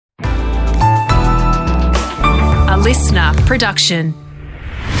listener production.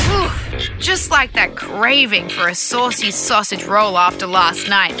 Just like that craving for a saucy sausage roll after last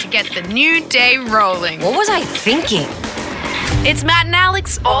night to get the new day rolling. What was I thinking? It's Matt and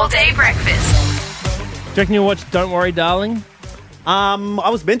Alex All Day Breakfast. Do you reckon you'll watch Don't Worry, Darling? I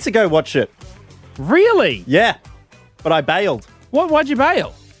was meant to go watch it. Really? Yeah, but I bailed. Why'd you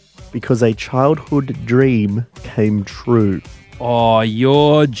bail? Because a childhood dream came true. Oh,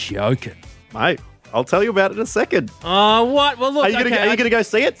 you're joking. Mate, I'll tell you about it in a second. Oh, what? Well, look, Are you going to go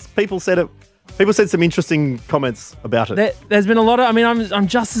see it? People said some interesting comments about it. There's been a lot of. I mean, I'm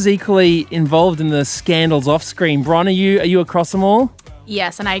just as equally involved in the scandals off screen. Bron, are you across them all?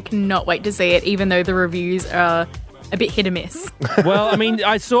 Yes, and I cannot wait to see it, even though the reviews are a bit hit or miss. Well, I mean,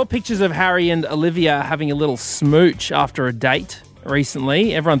 I saw pictures of Harry and Olivia having a little smooch after a date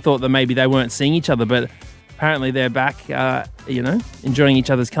recently. Everyone thought that maybe they weren't seeing each other, but apparently they're back, enjoying each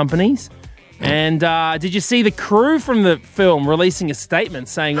other's companies. And did you see the crew from the film releasing a statement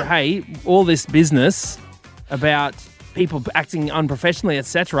saying, hey, all this business about people acting unprofessionally,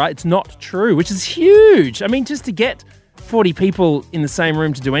 etc., it's not true, which is huge. I mean, just to get 40 people in the same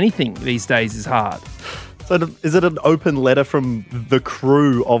room to do anything these days is hard. So is it an open letter from the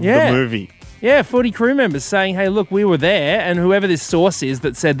crew of the movie? Yeah, 40 crew members saying, hey, look, we were there, and whoever this source is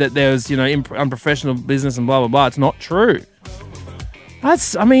that said that there was, unprofessional business and blah, blah, blah, it's not true.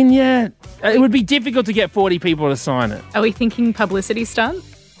 It would be difficult to get 40 people to sign it. Are we thinking publicity stunt?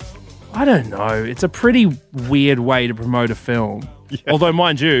 I don't know. It's a pretty weird way to promote a film. Yeah. Although,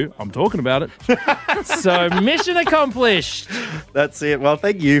 mind you, I'm talking about it. So, mission accomplished. That's it. Well,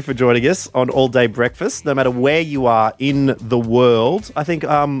 thank you for joining us on All Day Breakfast, no matter where you are in the world. I think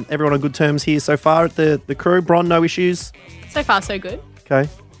everyone on good terms here so far at the crew. Bron, no issues? So far, so good. Okay.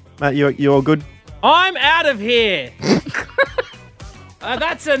 Matt, you all good? I'm out of here.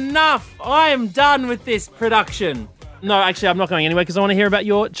 That's enough. I am done with this production. No, actually, I'm not going anywhere because I want to hear about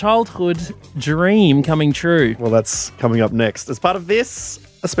your childhood dream coming true. Well, that's coming up next. As part of this,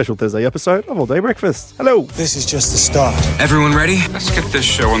 a special Thursday episode of All Day Breakfast. Hello. This is just the start. Everyone ready? Let's get this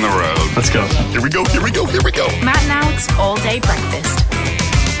show on the road. Let's go. Here we go. Matt and Alex All Day Breakfast.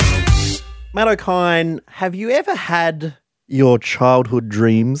 Matt O'Kine, have you ever had your childhood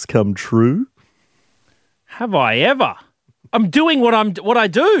dreams come true? Have I ever? I'm doing what I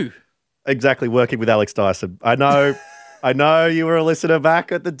do. Exactly, working with Alex Dyson. I know you were a listener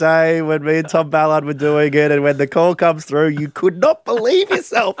back at the day when me and Tom Ballard were doing it, and when the call comes through, you could not believe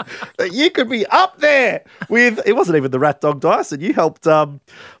yourself that you could be up there with, it wasn't even the Rat Dog Dyson. You helped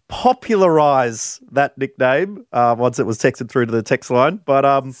popularise that nickname once it was texted through to the text line. But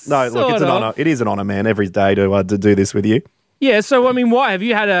no, look, it's an honour. It is an honour, man, every day to do this with you. Yeah, so, I mean, why? Have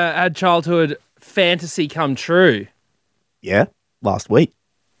you had a childhood fantasy come true? Yeah, last week.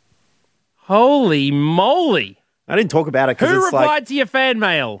 Holy moly. I didn't talk about it because Who replied to your fan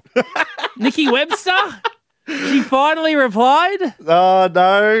mail? Nikki Webster? She finally replied? Oh,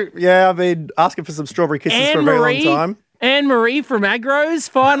 no. Yeah, I've been asking for some strawberry kisses for a very long time. Anne-Marie from Agros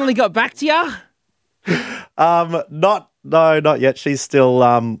finally got back to you? Not yet. She's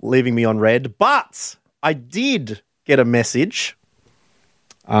still leaving me on red. But I did get a message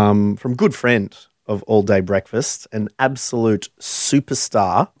from a good friend of All Day Breakfast, an absolute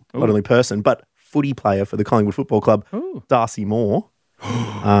superstar, not only person, but footy player for the Collingwood Football Club, Darcy Moore.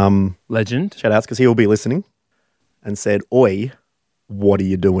 Legend. Shout outs because he will be listening, and said, "Oi, what are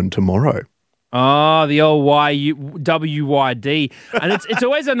you doing tomorrow?" Oh, the old WYD. And it's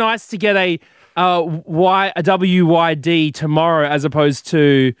always nice to get a WYD tomorrow as opposed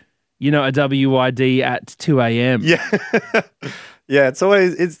to, a WYD at 2 a.m. Yeah. Yeah, it's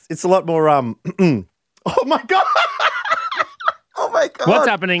a lot more oh my God. Oh my God. What's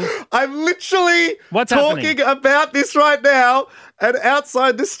happening? I'm literally talking about this right now and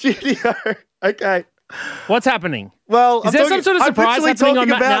outside the studio. Okay. What's happening? Well, is there some sort of surprise happening on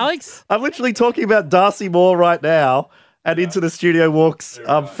Matt and Alex? I'm literally talking about Darcy Moore right now. And into the studio walks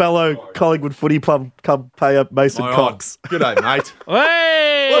fellow Collingwood Footy Club player Mason Cox. G'day, mate.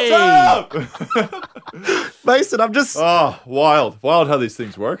 Hey! What's up? Mason, I'm just... Oh, wild how these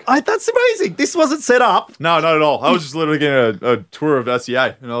things work. That's amazing. This wasn't set up. No, not at all. I was just literally getting a tour of SEA,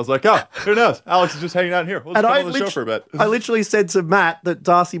 and I was like, who knows? Alex is just hanging out here. We'll just come on the show for a bit. I literally said to Matt that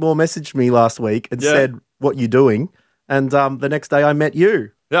Darcy Moore messaged me last week and said, what you doing? And the next day I met you.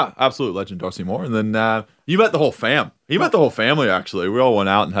 Yeah, absolute legend, Darcy Moore. And then you met the whole fam. He met the whole family, actually. We all went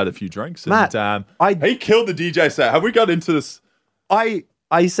out and had a few drinks. Matt, and he killed the DJ set. Have we got into this? I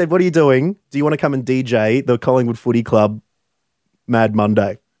said, what are you doing? Do you want to come and DJ the Collingwood Footy Club Mad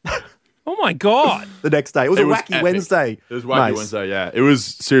Monday? Oh my God. the next day. It was a wacky epic. Wednesday. It was wacky Mace. Wednesday, yeah. It was,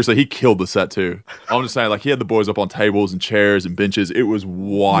 seriously, he killed the set too. I'm just saying, like, he had the boys up on tables and chairs and benches. It was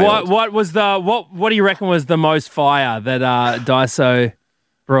wild. What do you reckon was the most fire that Daiso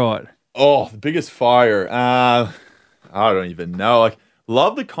brought? Oh, the biggest fire. I don't even know. Like,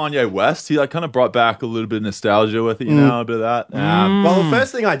 love the Kanye West. He, like, kind of brought back a little bit of nostalgia with it, you know, a bit of that. Well, the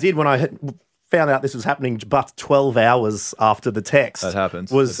first thing I did when I found out this was happening but 12 hours after the text That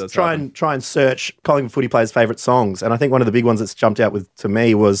happens. was That does try and search Collingwood footy players' favourite songs. And I think one of the big ones that's jumped out to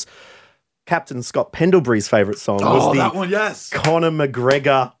me was Captain Scott Pendlebury's favourite song was the that one, yes. Conor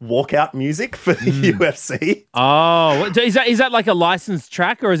McGregor walkout music for the UFC. Oh, is that like a licensed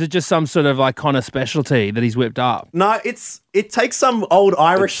track, or is it just some sort of like Connor specialty that he's whipped up? No, it takes some old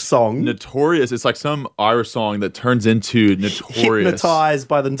Irish song. Notorious. It's like some Irish song that turns into Notorious. Hypnotised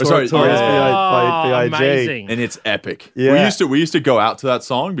by the sorry. Notorious Oh, B.I.G. amazing. And it's epic. Yeah. We used to go out to that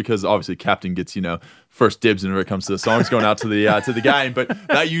song because obviously Captain gets, first dibs whenever it comes to the songs going out to the game. But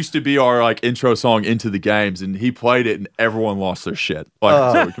that used to be our like intro song into the games, and he played it, and everyone lost their shit.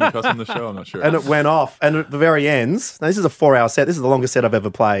 Like, so can we cuss on the show? I'm not sure. And it went off. And at the very end, now this is a 4-hour set. This is the longest set I've ever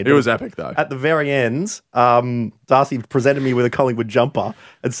played. It was epic though. At the very end, Darcy presented me with a Collingwood jumper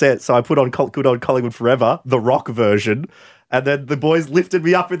and said, so I put on Good Old Collingwood Forever, the rock version. And then the boys lifted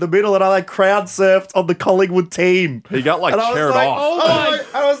me up in the middle and I like crowd surfed on the Collingwood team. He got like And I was chaired like,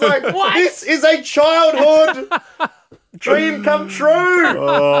 off. I was like, this is a childhood dream come true.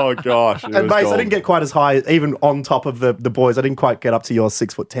 Oh gosh. And Mace, I didn't get quite as high, even on top of the boys. I didn't quite get up to your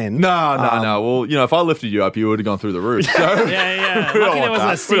 6'10". No. Well, if I lifted you up, you would have gone through the roof. So. Yeah. We don't Lucky there want wasn't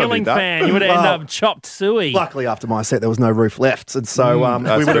that. a ceiling fan. You would have ended up chopped suey. Luckily, after my set, there was no roof left, and so we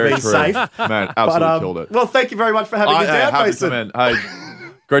That's would have very been true. safe. Man, absolutely killed it. Well, thank you very much for having me down, happy to Mason. come in. Hey,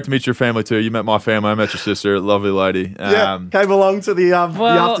 great to meet your family too. You met my family. I met your sister, lovely lady. Came along to the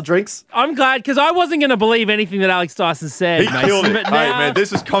after drinks. I'm glad, because I wasn't going to believe anything that Alex Dyson said. He killed it. But Hey, now, man,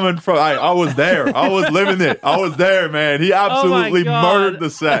 this is coming from. Hey, I was there. I was living it. I was there, man. He absolutely God. murdered the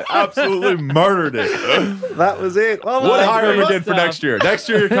set. Absolutely murdered it. That was it. Well, What thank you hire very him much. again for next year? Next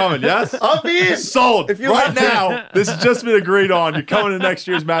year you're coming, yes? I'll be in. Sold. If you Right want- now, this has just been agreed on. You're coming to next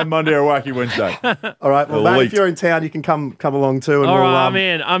year's Mad Monday or Wacky Wednesday. All right. Well, mate, if Elite. you're in town, you can come along too. And all we'll,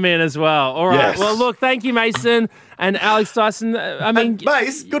 right, I'm in as well. All right. Yes. Well, look, thank you, Mason and Alex Dyson.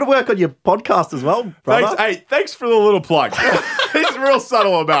 Mace, good to work on your podcast as well, brother. Thanks for the little plug. He's real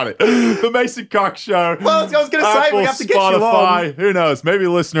subtle about it. The Mason Cox Show. Well, I was going to say, Apple, we have to get Spotify. you on. Who knows? Maybe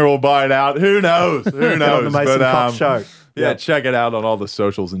a listener will buy it out. Who knows? Who knows? on the Mason Cox Show. Yeah, check it out on all the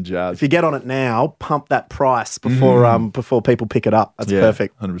socials and jazz. If you get on it now, pump that price before people pick it up. That's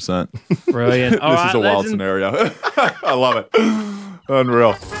perfect. 100%. Brilliant. All This right, is a wild legend. scenario. I love it.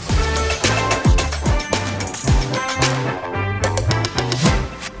 Unreal.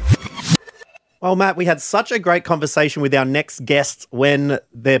 Well, Matt, we had such a great conversation with our next guest when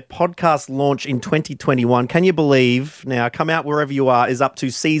their podcast launch in 2021. Can you believe now, Come Out Wherever You Are is up to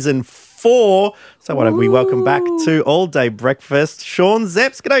season 4. So why don't we welcome back to All Day Breakfast, Sean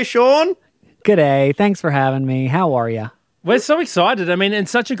Zepps. G'day, Sean. G'day. Thanks for having me. How are you? We're so excited. I mean, it's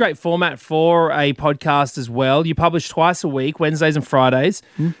such a great format for a podcast as well. You publish twice a week, Wednesdays and Fridays.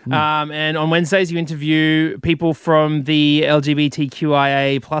 Mm-hmm. And on Wednesdays, you interview people from the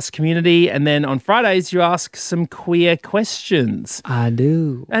LGBTQIA plus community. And then on Fridays, you ask some queer questions. I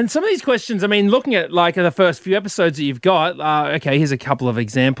do. And some of these questions, I mean, looking at like the first few episodes that you've got, okay, here's a couple of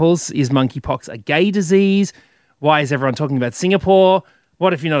examples. Is monkeypox a gay disease? Why is everyone talking about Singapore?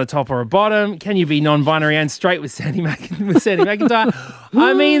 What if you're not a top or a bottom? Can you be non-binary and straight with Sandy McIntyre?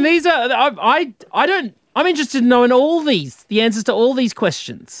 I mean, these are I'm interested in knowing the answers to all these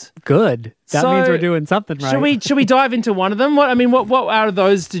questions. Good. That means we're doing something right. Should we dive into one of them? What out of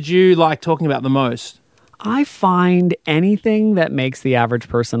those did you like talking about the most? I find anything that makes the average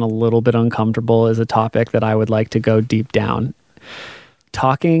person a little bit uncomfortable is a topic that I would like to go deep down.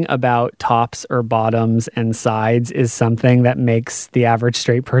 Talking about tops or bottoms and sides is something that makes the average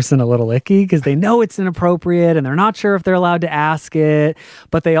straight person a little icky because they know it's inappropriate and they're not sure if they're allowed to ask it,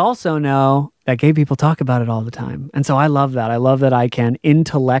 but they also know that gay people talk about it all the time. And so I love that. I love that I can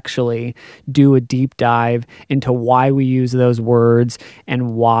intellectually do a deep dive into why we use those words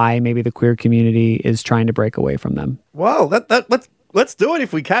and why maybe the queer community is trying to break away from them. Wow, let's do it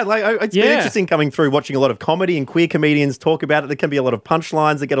if we can. Like, it's been interesting coming through, watching a lot of comedy and queer comedians talk about it. There can be a lot of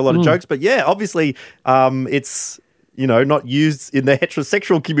punchlines that get a lot of jokes, but yeah, obviously, it's not used in the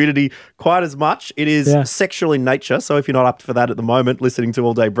heterosexual community quite as much. It is sexual in nature. So if you're not up for that at the moment, listening to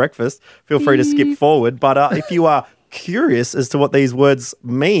All Day Breakfast, feel free to skip forward. But if you are curious as to what these words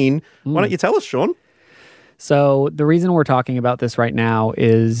mean, why don't you tell us, Sean? So the reason we're talking about this right now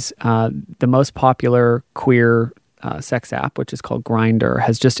is the most popular queer sex app, which is called Grindr,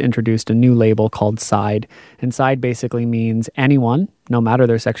 has just introduced a new label called Side. And Side basically means anyone, no matter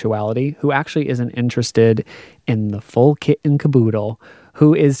their sexuality, who actually isn't interested in the full kit and caboodle,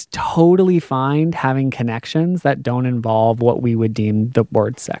 who is totally fine having connections that don't involve what we would deem the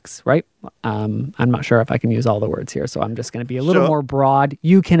word sex, right? I'm not sure if I can use all the words here, so I'm just going to be a little more broad.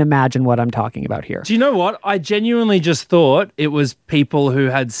 You can imagine what I'm talking about here. Do you know what? I genuinely just thought it was people who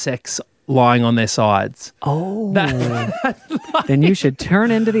had sex lying on their sides. Oh. Then you should turn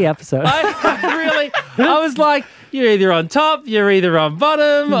into the episode. I was like, you're either on top, you're either on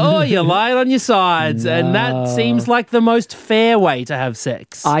bottom, or you're lying on your sides. No. And that seems like the most fair way to have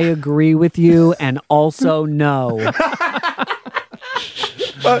sex. I agree with you, and also no.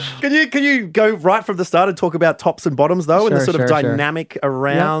 Can you go right from the start and talk about tops and bottoms, though, and the sort of dynamic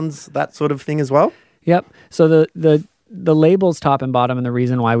around that sort of thing as well? Yep. So the labels top and bottom, and the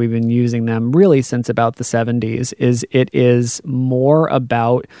reason why we've been using them really since about the 70s is it is more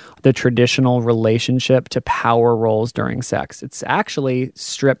about the traditional relationship to power roles during sex. It's actually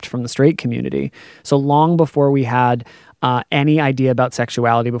stripped from the straight community. So long before we had any idea about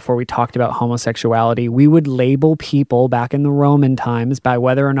sexuality, before we talked about homosexuality, we would label people back in the Roman times by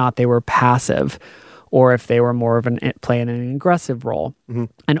whether or not they were passive or if they were more of playing an aggressive role. Mm-hmm.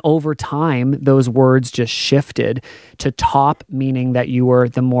 And over time, those words just shifted to top, meaning that you were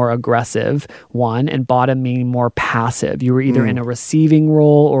the more aggressive one, and bottom meaning more passive. You were either in a receiving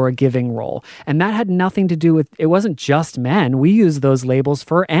role or a giving role. And that had nothing to do with, it wasn't just men. We used those labels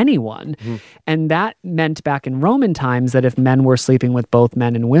for anyone. Mm-hmm. And that meant back in Roman times that if men were sleeping with both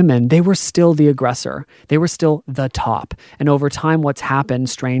men and women, they were still the aggressor. They were still the top. And over time, what's happened,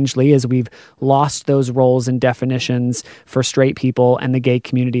 strangely, is we've lost those roles and definitions for straight people, and the gay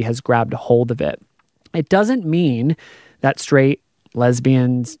community has grabbed a hold of it. It doesn't mean that straight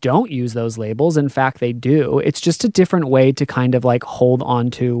lesbians don't use those labels. In fact, they do. It's just a different way to kind of like hold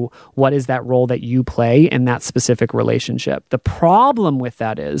on to what is that role that you play in that specific relationship. The problem with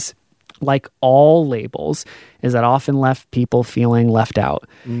that is, like all labels, is that often left people feeling left out.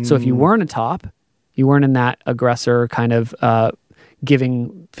 So if you weren't a top, you weren't in that aggressor kind of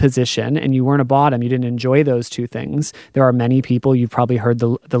giving position, and you weren't a bottom, you didn't enjoy those two things. There are many people, you've probably heard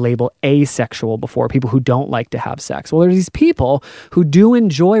the label asexual before, people who don't like to have sex. Well, there's these people who do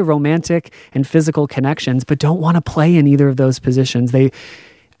enjoy romantic and physical connections, but don't want to play in either of those positions.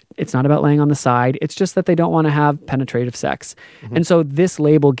 It's not about laying on the side. It's just that they don't want to have penetrative sex. Mm-hmm. And so this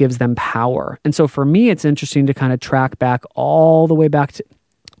label gives them power. And so for me, it's interesting to kind of track back all the way back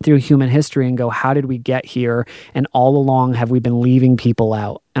through human history and go, how did we get here? And all along, have we been leaving people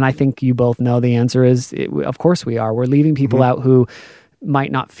out? And I think you both know the answer is, of course we are. We're leaving people out who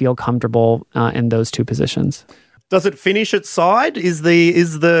might not feel comfortable in those two positions. Does it finish at Side? Is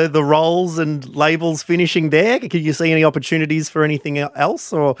the roles and labels finishing there? Can you see any opportunities for anything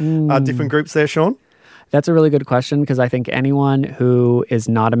else or different groups there, Sean? That's a really good question, because I think anyone who is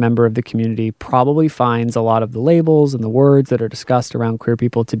not a member of the community probably finds a lot of the labels and the words that are discussed around queer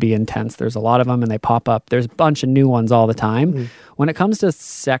people to be intense. There's a lot of them and they pop up. There's a bunch of new ones all the time. When it comes to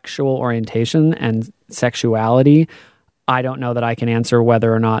sexual orientation and sexuality, I don't know that I can answer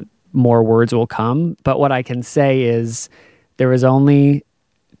whether or not more words will come. But what I can say is there is only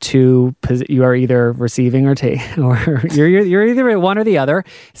two. You are either receiving or or you're either one or the other.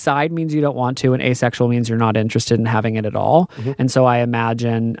 Side means you don't want to, and asexual means you're not interested in having it at all. And so I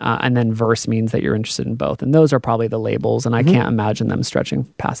imagine, and then verse means that you're interested in both. And those are probably the labels, and I can't imagine them stretching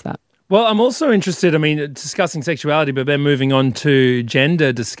past that. Well, I'm also interested, discussing sexuality, but then moving on to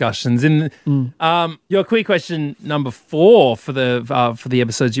gender discussions. In your queer question number 4 for the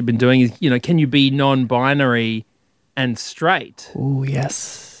episodes you've been doing is, can you be non-binary and straight? Oh,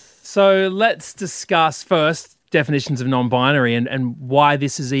 yes. So let's discuss first definitions of non-binary and why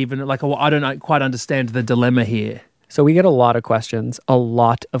this is even, I don't quite understand the dilemma here. So we get a lot of questions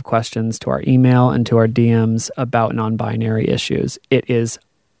to our email and to our DMs about non-binary issues. It is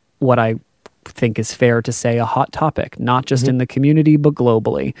what I think is fair to say a hot topic, not just in the community, but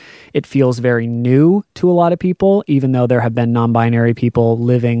globally. It feels very new to a lot of people, even though there have been non-binary people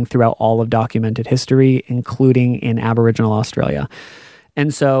living throughout all of documented history, including in Aboriginal Australia.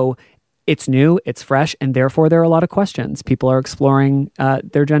 And so it's new, it's fresh, and therefore there are a lot of questions. People are exploring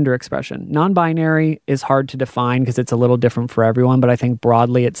their gender expression. Non-binary is hard to define because it's a little different for everyone, but I think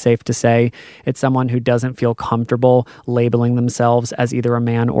broadly it's safe to say it's someone who doesn't feel comfortable labeling themselves as either a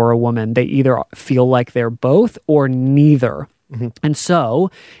man or a woman. They either feel like they're both or neither. And so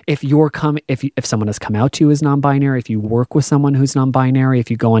if someone has come out to you as non-binary, if you work with someone who's non-binary,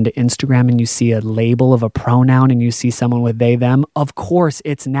 if you go onto Instagram and you see a label of a pronoun and you see someone with they, them, of course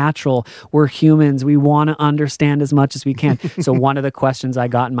it's natural. We're humans. We want to understand as much as we can. So one of the questions I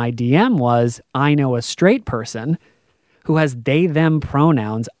got in my DM was, I know a straight person who has they, them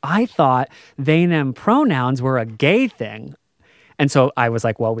pronouns. I thought they, them pronouns were a gay thing. And so I was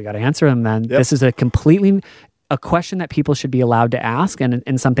like, well, we got to answer them then. Yep. This is a question that people should be allowed to ask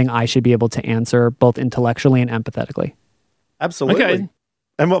and something I should be able to answer both intellectually and empathetically. Absolutely. Okay.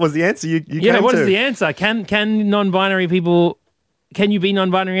 And what was the answer you came what to? is the answer? Can non-binary people, can you be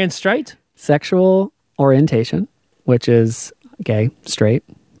non-binary and straight? Sexual orientation, which is gay, straight,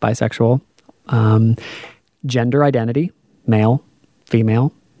 bisexual, gender identity, male,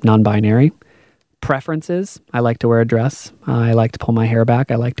 female, non-binary. Preferences, I like to wear a dress. I like to pull my hair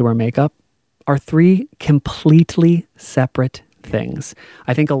back. I like to wear makeup. Are 3 completely separate things.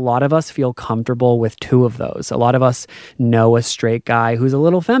 I think a lot of us feel comfortable with 2 of those. A lot of us know a straight guy who's a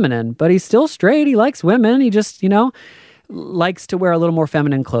little feminine, but he's still straight. He likes women. He just, likes to wear a little more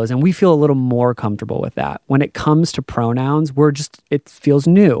feminine clothes, and we feel a little more comfortable with that. When it comes to pronouns, it feels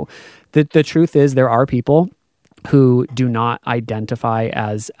new. The truth is there are people who do not identify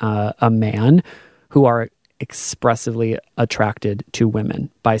as a man who are expressively attracted to women.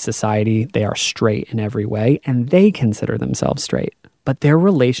 By society, they are straight in every way, and they consider themselves straight. But their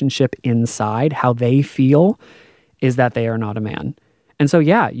relationship inside, how they feel, is that they are not a man. And so,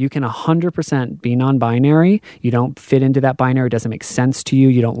 yeah, you can 100% be non-binary. You don't fit into that binary. It doesn't make sense to you.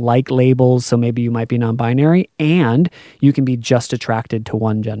 You don't like labels, so maybe you might be non-binary. And you can be just attracted to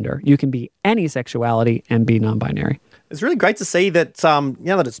one gender. You can be any sexuality and be non-binary. It's really great to see that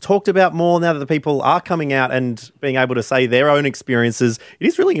now that it's talked about more, now that the people are coming out and being able to say their own experiences, it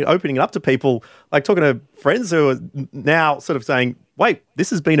is really opening it up to people, like talking to friends who are now sort of saying, wait, this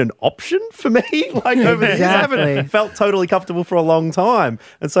has been an option for me? Like over the years, I haven't felt totally comfortable for a long time.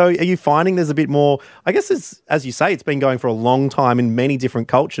 And so are you finding there's a bit more, I guess as you say, it's been going for a long time in many different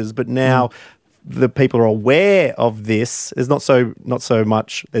cultures, but now the people are aware of this. There's not so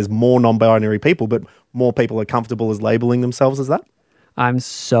much, there's more non-binary people, but more people are comfortable as labeling themselves as that? I'm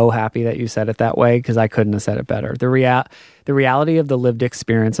so happy that you said it that way because I couldn't have said it better. The reality of the lived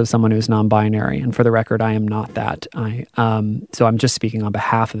experience of someone who's non-binary, and for the record, I am not that. So I'm just speaking on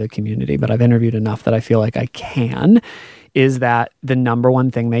behalf of the community, but I've interviewed enough that I feel like I can, is that the number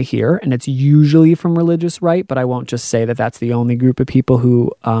one thing they hear, and it's usually from religious right, but I won't just say that that's the only group of people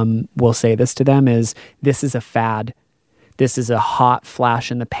who will say this to them, is this is a fad. This is a hot flash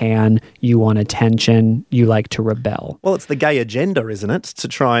in the pan. You want attention. You like to rebel. Well, it's the gay agenda, isn't it? To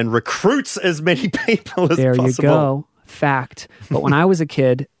try and recruit as many people as possible. There you go. Fact. But when I was a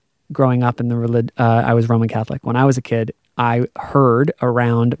kid growing up in the I was Roman Catholic. When I was a kid, I heard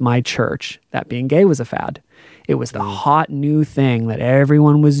around my church that being gay was a fad. It was the hot new thing that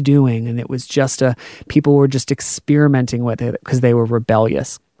everyone was doing. And it was just people were just experimenting with it because they were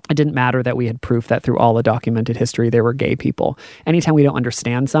rebellious. It didn't matter that we had proof that through all the documented history, there were gay people. Anytime we don't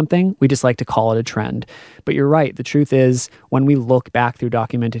understand something, we just like to call it a trend. But you're right. The truth is, when we look back through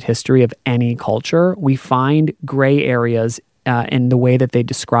documented history of any culture, we find gray areas in the way that they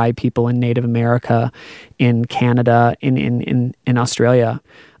describe people in Native America, in Canada, in Australia,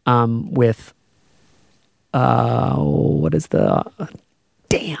 with what is the...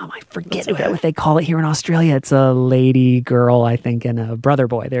 Damn, I forget what they call it here in Australia. It's a lady, girl, I think, and a brother,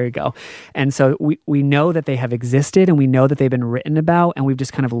 boy. There you go. And so we know that they have existed and we know that they've been written about, and we've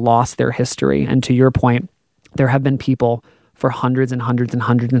just kind of lost their history. And to your point, there have been people for hundreds and hundreds and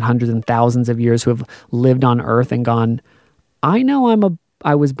hundreds and hundreds and thousands of years who have lived on Earth and gone, I know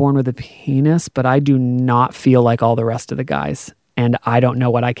I was born with a penis, but I do not feel like all the rest of the guys. And I don't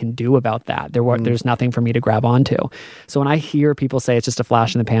know what I can do about that. There's nothing for me to grab onto. So when I hear people say it's just a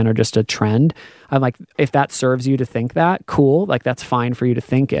flash in the pan or just a trend, I'm like, if that serves you to think that, cool. Like, that's fine for you to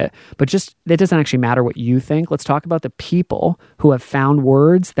think it. But just, it doesn't actually matter what you think. Let's talk about the people who have found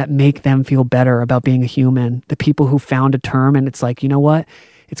words that make them feel better about being a human. The people who found a term and it's like, you know what?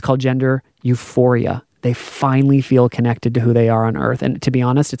 It's called gender euphoria. They finally feel connected to who they are on Earth. And to be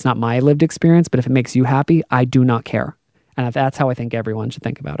honest, it's not my lived experience, but if it makes you happy, I do not care. And that's how I think everyone should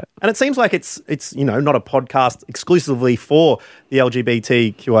think about it. And it seems like it's not a podcast exclusively for the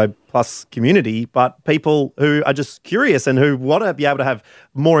LGBTQI plus community, but people who are just curious and who want to be able to have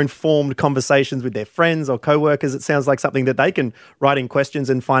more informed conversations with their friends or co-workers. It sounds like something that they can write in questions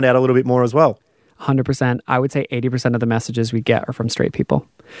and find out a little bit more as well. 100%. I would say 80% of the messages we get are from straight people.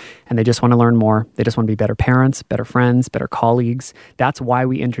 And they just want to learn more. They just want to be better parents, better friends, better colleagues. That's why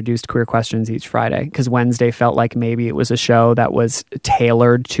we introduced Queer Questions each Friday, because Wednesday felt like maybe it was a show that was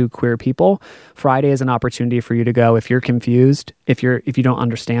tailored to queer people. Friday is an opportunity for you to go, if you're confused, if you don't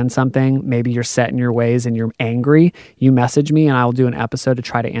understand something, maybe you're set in your ways and you're angry, you message me and I'll do an episode to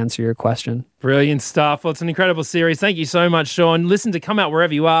try to answer your question. Brilliant stuff. Well, it's an incredible series. Thank you so much, Sean. Listen to Come Out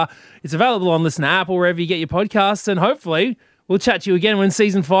wherever you are. It's available on Listen app or wherever you get your podcasts. And hopefully we'll chat to you again when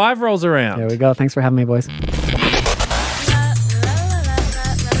season 5 rolls around. There we go. Thanks for having me, boys.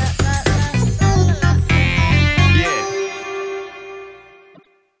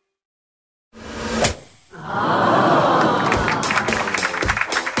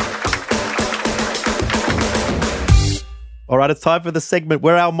 All right, it's time for the segment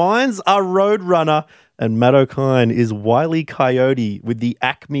where our minds are Roadrunner and Matt O'Kine is Wile E. Coyote with the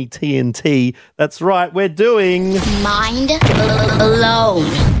Acme TNT. That's right, we're doing Mind Blown.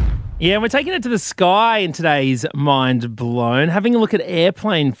 Yeah, we're taking it to the sky in today's Mind Blown, having a look at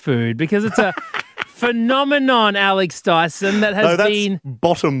airplane food because it's a phenomenon, Alex Dyson, that has been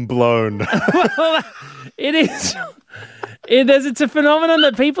bottom blown. Well, it is. It's a phenomenon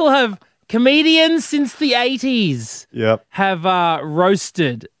that people have. Comedians since the 80s have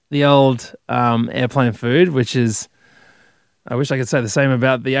roasted the old airplane food, which is, I wish I could say the same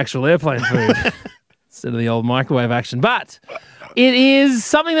about the actual airplane food instead of the old microwave action. But it is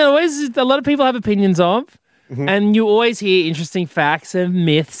something that a lot of people have opinions of, and you always hear interesting facts and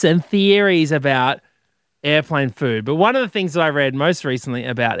myths and theories about airplane food. But one of the things that I read most recently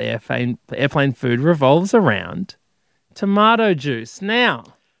about airplane food revolves around tomato juice. Now...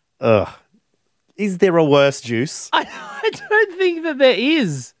 Is there a worse juice? I don't think that there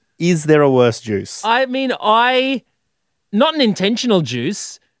is. Is there a worse juice? I mean, not an intentional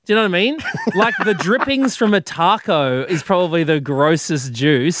juice. Do you know what I mean? Like the drippings from a taco is probably the grossest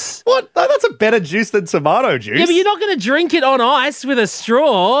juice. What? No, that's a better juice than tomato juice. Yeah, but you're not going to drink it on ice with a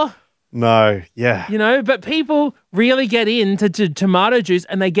straw. No, yeah. You know, but people really get into tomato juice,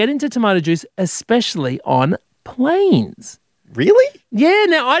 and they get into tomato juice especially on planes. Really? Yeah,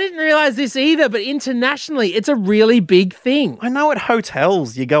 now I didn't realise this either, but internationally it's a really big thing. I know at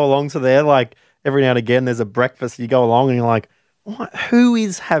hotels you go along to there, like every now and again there's a breakfast, you go along and you're like, what? Who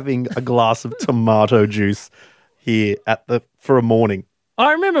is having a glass of tomato juice here for a morning?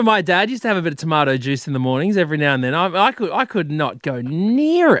 I remember my dad used to have a bit of tomato juice in the mornings every now and then. I could not go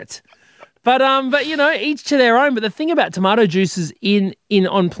near it. But you know, each to their own. But the thing about tomato juices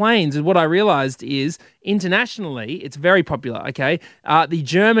on planes is what I realised is internationally it's very popular. Okay, the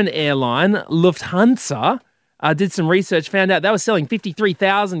German airline Lufthansa did some research, found out they were selling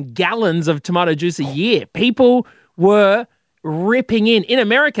 53,000 gallons of tomato juice a year. People were ripping in. In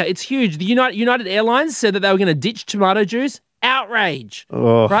America, it's huge. The United Airlines said that they were going to ditch tomato juice. Outrage,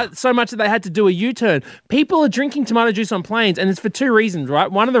 right? So much that they had to do a U-turn. People are drinking tomato juice on planes, and it's for two reasons,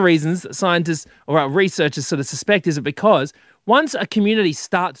 right? One of the reasons that scientists or researchers sort of suspect is that because once a community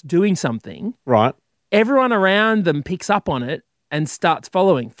starts doing something, right, everyone around them picks up on it and starts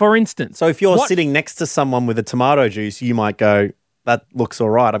following. For instance, so if you're sitting next to someone with a tomato juice, you might go, that looks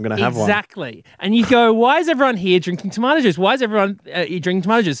all right, I'm going to have one. Exactly. And you go, why is everyone here drinking tomato juice? Why is everyone drinking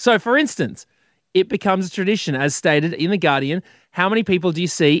tomato juice? So, for instance, it becomes a tradition, as stated in The Guardian. How many people do you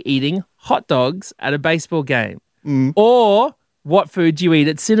see eating hot dogs at a baseball game? Or what food do you eat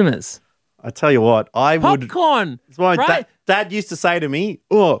at cinemas? I tell you what, Popcorn! It's my right? dad used to say to me,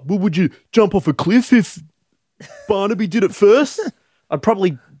 well, would you jump off a cliff if Barnaby did it first? I'd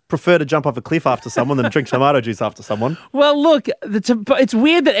probably prefer to jump off a cliff after someone than drink tomato juice after someone. Well, look, it's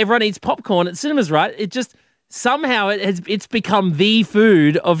weird that everyone eats popcorn at cinemas, right? It just... Somehow it's become the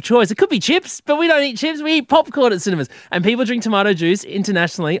food of choice. It could be chips, but we don't eat chips. We eat popcorn at cinemas. And people drink tomato juice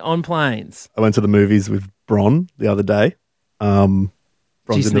internationally on planes. I went to the movies with Bron the other day. Bron's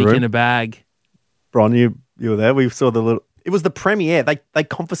you sneak in a bag. Bron, you were there. We saw it was the premiere. They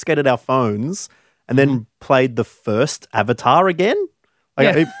confiscated our phones and then played the first Avatar again.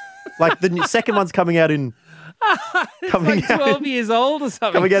 Like the second one's coming out in... Coming like 12 years old or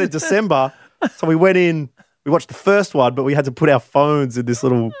something. Coming out in December. So we went in... We watched the first one, but we had to put our phones in this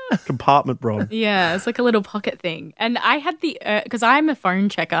little compartment, bro. Yeah, it's like a little pocket thing. And I had because I'm a phone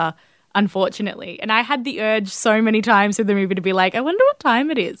checker, unfortunately, and I had the urge so many times in the movie to be like, I wonder what time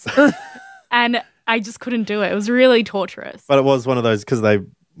it is. And I just couldn't do it. It was really torturous. But it was one of those, because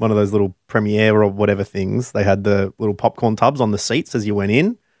one of those little premiere or whatever things, they had the little popcorn tubs on the seats as you went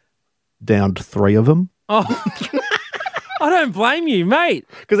in. Downed 3 of them. Oh, I don't blame you, mate.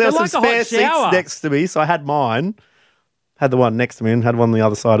 Because there were some spare seats next to me, so I had mine. Had the one next to me and had one on the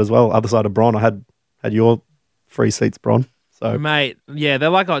other side as well. Other side of Bron, I had had your free seats, Bron. So Mate, yeah, they're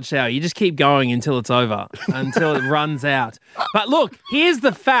like hot shower. You just keep going until it's over, until it runs out. But look, here's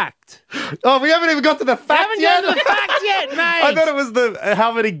the fact. Oh, we haven't even got to the fact yet. Haven't got to the fact yet, mate. I thought it was the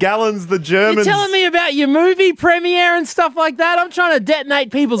how many gallons the Germans. You're telling me about your movie premiere and stuff like that? I'm trying to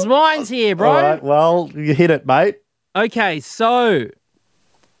detonate people's minds here, bro. All right, well, you hit it, mate. Okay, so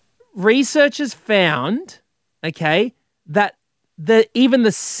researchers found, that even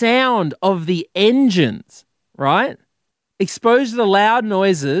the sound of the engines, right, exposed to loud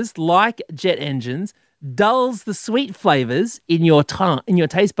noises like jet engines, dulls the sweet flavors in your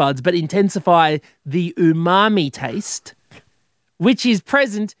taste buds, but intensify the umami taste, which is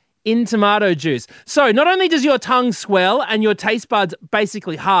present in tomato juice. So not only does your tongue swell and your taste buds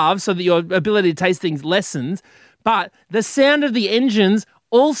basically halve so that your ability to taste things lessens, but the sound of the engines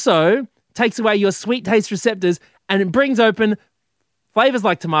also takes away your sweet taste receptors and it brings open flavors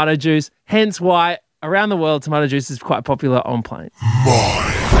like tomato juice, hence why around the world tomato juice is quite popular on planes.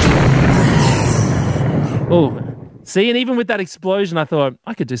 Oh, see, and even with that explosion, I thought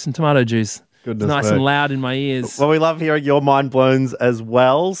I could do some tomato juice. Goodness, it's nice mate. and loud in my ears. Well, we love hearing your mind blowns as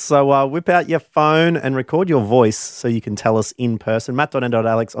well. So whip out your phone and record your voice so you can tell us in person.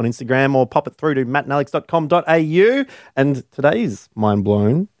 Matt.n.alex on Instagram or pop it through to mattandalex.com.au. And today's mind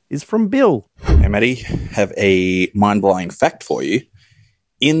blown is from Bill. Hey, Matty, have a mind-blowing fact for you.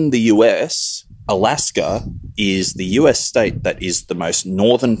 In the US, Alaska is the US state that is the most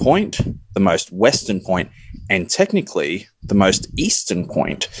northern point, the most western point, and technically the most eastern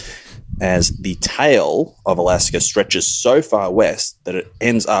point, as the tail of Alaska stretches so far west that it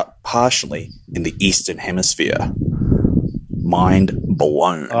ends up partially in the eastern hemisphere. Mind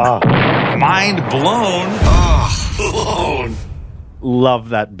blown. Mind blown. Oh, blown. Love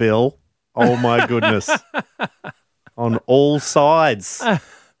that, Bill. Oh, my goodness. On all sides.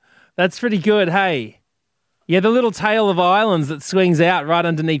 That's pretty good, hey. Yeah, the little tail of islands that swings out right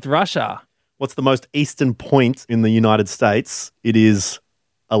underneath Russia. What's the most eastern point in the United States? It is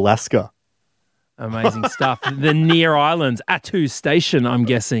Alaska. Amazing stuff. The near islands, Attu Station, I'm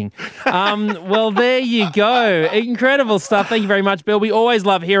guessing. Well, there you go. Incredible stuff. Thank you very much, Bill. We always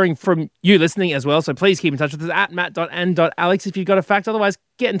love hearing from you listening as well, so please keep in touch with us at matt.n.alex if you've got a fact. Otherwise,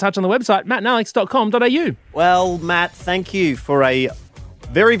 get in touch on the website, mattandalex.com.au. Well, Matt, thank you for a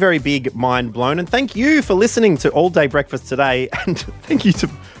very, very big mind blown, and thank you for listening to All Day Breakfast today, and thank you to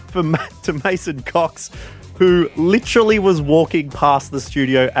Mason Cox, who literally was walking past the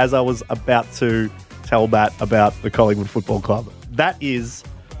studio as I was about to tell Matt about the Collingwood Football Club. That is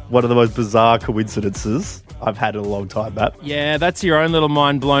one of the most bizarre coincidences I've had in a long time, Matt. Yeah, that's your own little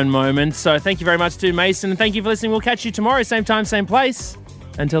mind-blown moment. So thank you very much to Mason, and thank you for listening. We'll catch you tomorrow, same time, same place.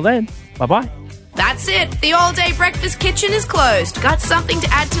 Until then, bye-bye. That's it. The all-day breakfast kitchen is closed. Got something to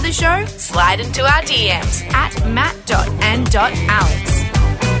add to the show? Slide into our DMs at matt.n.alex.